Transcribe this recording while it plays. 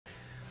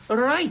All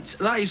right,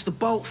 that is the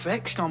bolt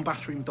fixed on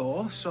bathroom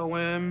door, so,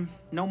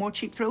 no more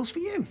cheap thrills for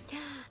you.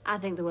 I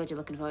think the word you're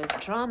looking for is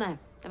trauma.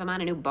 Never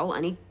mind a new bolt,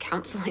 I need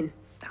counselling.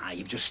 Ah,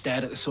 you've just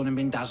stared at the sun and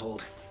been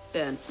dazzled.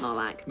 Burn, more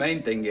like.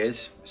 Main thing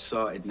is, it's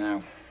sorted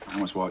now. I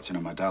almost walked in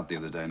on my dad the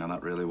other day, now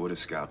that really would have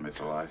scarred me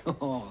for life.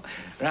 Oh,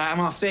 right, I'm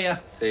off. See ya.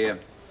 See ya.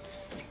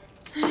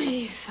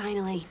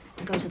 Finally,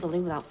 I go to the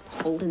loo without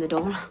holding the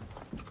door.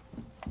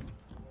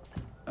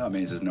 That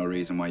means there's no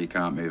reason why you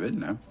can't move in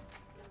now.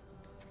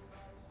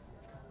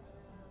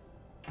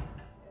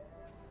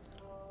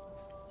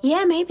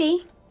 Yeah,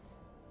 maybe.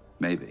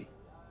 Maybe.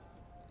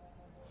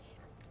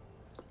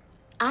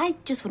 I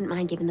just wouldn't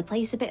mind giving the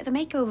place a bit of a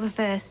makeover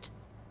first.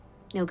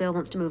 No girl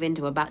wants to move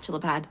into a bachelor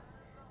pad.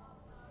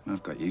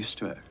 I've got used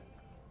to it.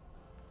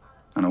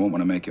 And I won't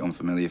want to make it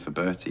unfamiliar for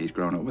Bertie. He's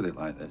grown up with it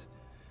like this.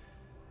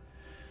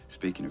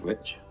 Speaking of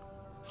which,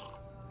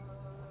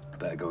 I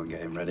better go and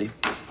get him ready.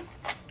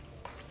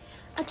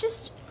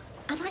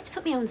 I'd like to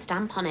put my own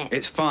stamp on it.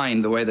 It's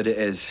fine the way that it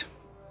is.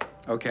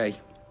 Okay.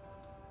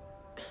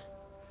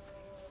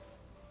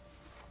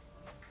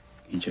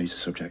 Can you change the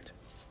subject,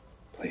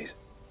 please?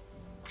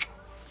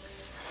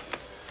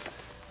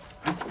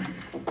 Oh,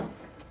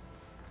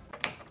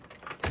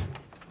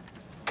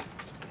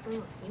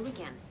 you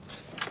again.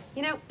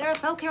 You know, there are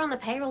folk here on the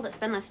payroll that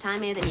spend less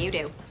time here than you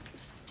do.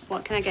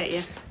 What can I get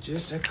you?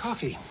 Just a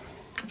coffee.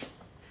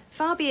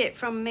 Far be it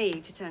from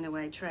me to turn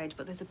away trade,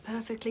 but there's a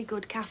perfectly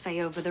good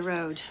cafe over the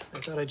road. I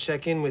thought I'd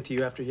check in with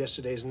you after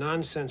yesterday's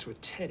nonsense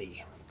with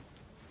Teddy.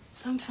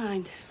 I'm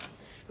fine.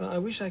 Well, I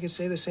wish I could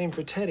say the same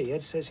for Teddy.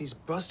 Ed says he's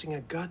busting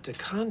a gut to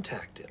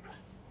contact him.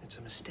 It's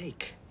a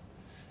mistake.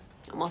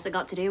 And what's it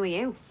got to do with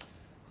you?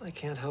 I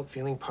can't help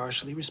feeling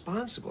partially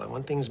responsible. I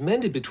want things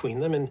mended between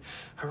them, and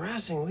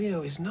harassing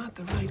Leo is not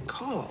the right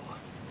call.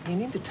 You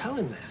need to tell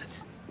him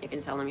that. You can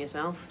tell him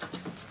yourself.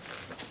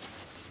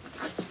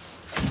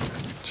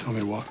 Tell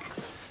me what?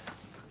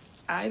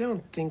 I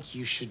don't think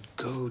you should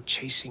go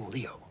chasing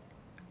Leo.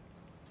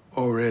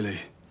 Oh, really?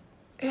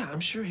 Yeah, I'm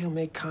sure he'll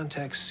make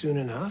contact soon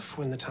enough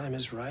when the time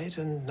is right,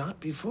 and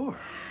not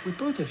before, with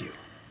both of you.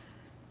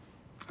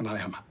 And I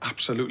am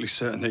absolutely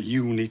certain that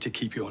you need to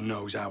keep your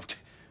nose out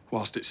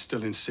whilst it's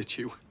still in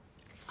situ.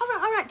 All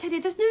right, Teddy,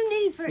 there's no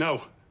need for it.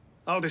 No,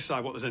 I'll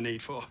decide what there's a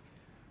need for.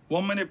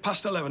 1 minute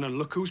past 11 and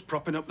look who's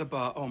propping up the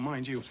bar. Oh,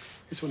 mind you,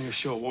 it's only a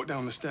short walk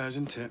down the stairs,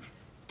 isn't it?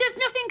 There's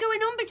nothing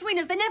going on between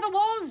us. There never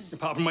was.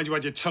 Apart from when you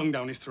had your tongue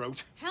down his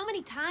throat. How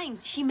many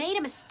times? She made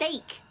a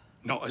mistake.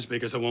 Not as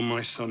big as the one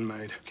my son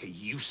made. Okay,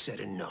 you said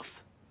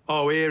enough.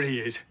 Oh, here he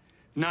is.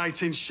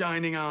 Knight in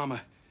shining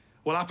armour.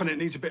 Well, happen it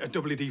needs a bit of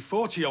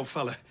WD-40, old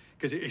fella,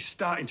 because it is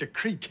starting to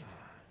creak.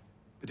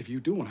 But if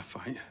you do want to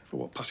fight for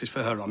what passes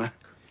for her honour,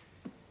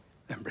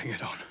 then bring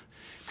it on,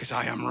 because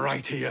I am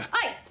right here.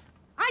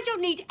 I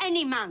don't need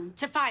any man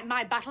to fight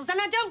my battles,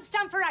 and I don't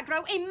stand for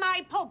aggro in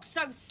my pub,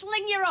 so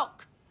sling your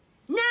hook.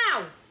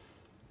 Now!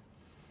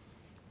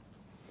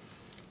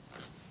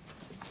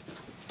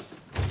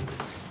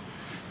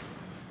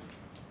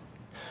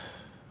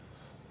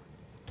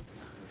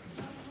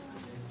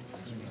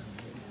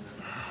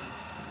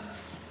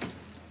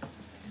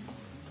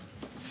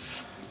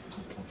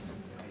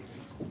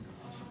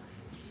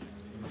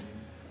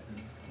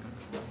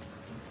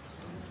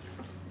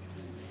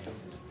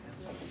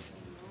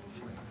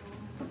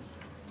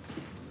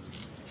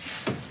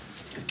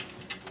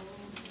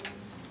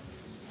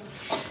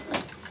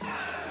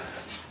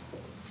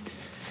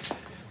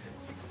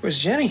 Where's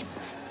Jenny?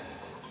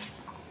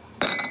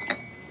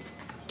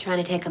 Trying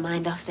to take her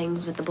mind off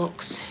things with the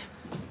books.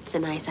 It's a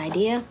nice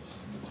idea,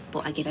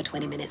 but I give her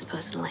 20 minutes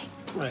personally.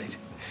 Right.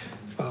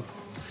 Well,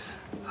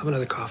 have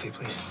another coffee,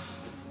 please.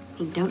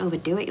 I mean, don't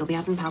overdo it. You'll be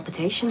having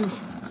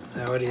palpitations.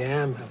 I already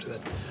am after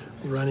that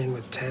run-in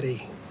with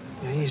Teddy.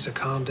 You know, he needs to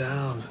calm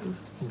down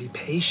and be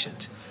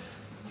patient.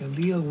 You know,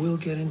 Leo will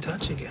get in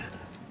touch again,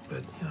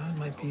 but, you know, it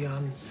might be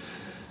on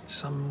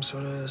some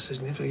sort of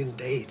significant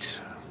date.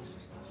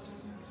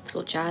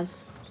 Such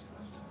as?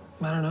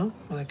 I don't know,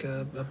 like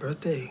a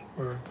birthday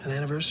or an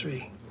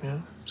anniversary, you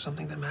know,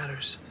 something that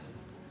matters.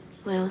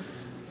 Well,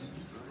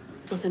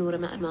 nothing would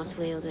have mattered more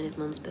to Leo than his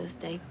mum's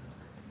birthday.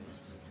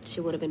 She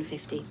would have been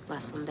 50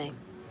 last Sunday,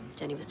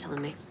 Jenny was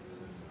telling me.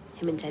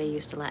 Him and Teddy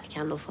used to light a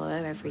candle for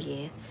her every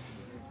year.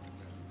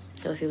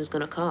 So if he was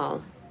gonna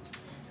call,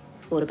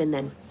 it would have been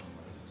then.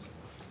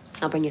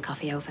 I'll bring your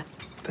coffee over.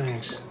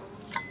 Thanks.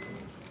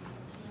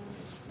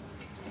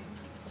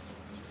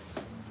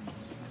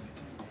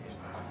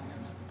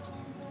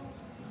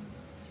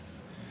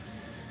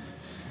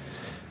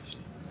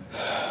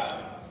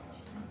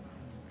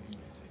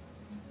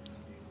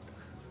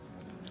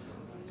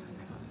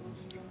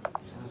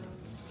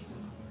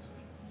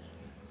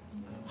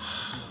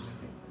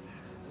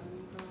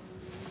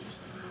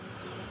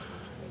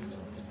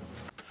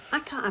 I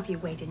can't have you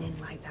wading in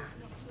like that.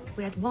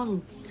 We had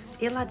one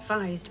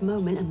ill-advised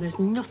moment and there's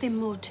nothing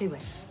more to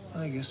it.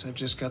 I guess I've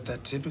just got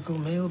that typical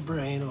male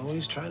brain,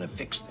 always trying to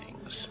fix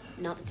things.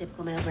 Not the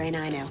typical male brain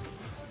I know.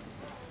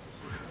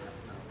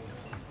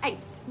 Hey,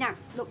 now,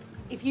 look,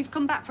 if you've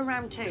come back for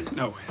round two...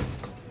 No.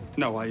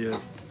 No,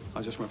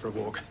 I just went for a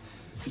walk.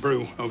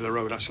 Brew over the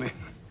road, actually.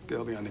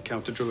 Girl behind the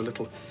counter drew a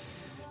little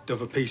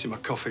Dover piece in my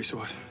coffee, so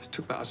I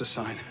took that as a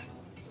sign.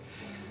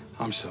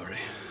 I'm sorry.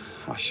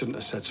 I shouldn't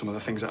have said some of the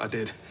things that I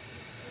did.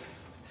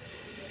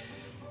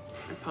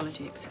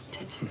 Apology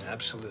accepted.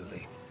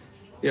 Absolutely.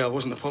 Yeah, I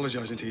wasn't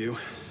apologising to you,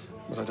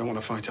 but I don't want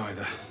to fight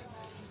either.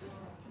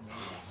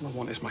 All I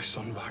want is my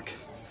son back.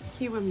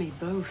 You and me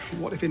both.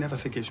 What if he never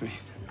forgives me?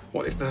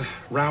 What if the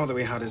row that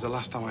we had is the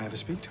last time I ever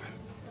speak to him?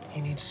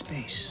 He needs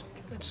space,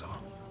 that's all.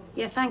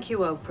 Yeah, thank you,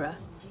 Oprah.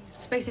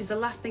 Space is the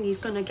last thing he's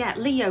gonna get.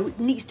 Leo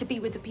needs to be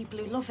with the people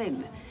who love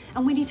him.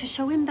 And we need to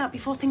show him that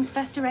before things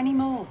fester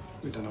anymore.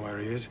 We don't know where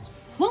he is.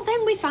 Well,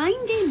 then we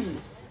find him.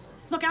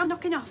 Look, I'm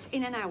knocking off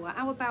in an hour.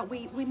 How about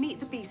we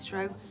meet at the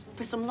bistro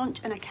for some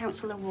lunch and a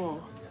council of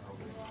war?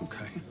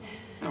 Okay.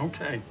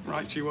 Okay,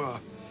 right you are.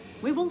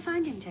 We will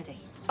find him, Teddy.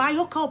 By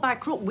hook or by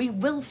crook, we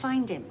will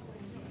find him.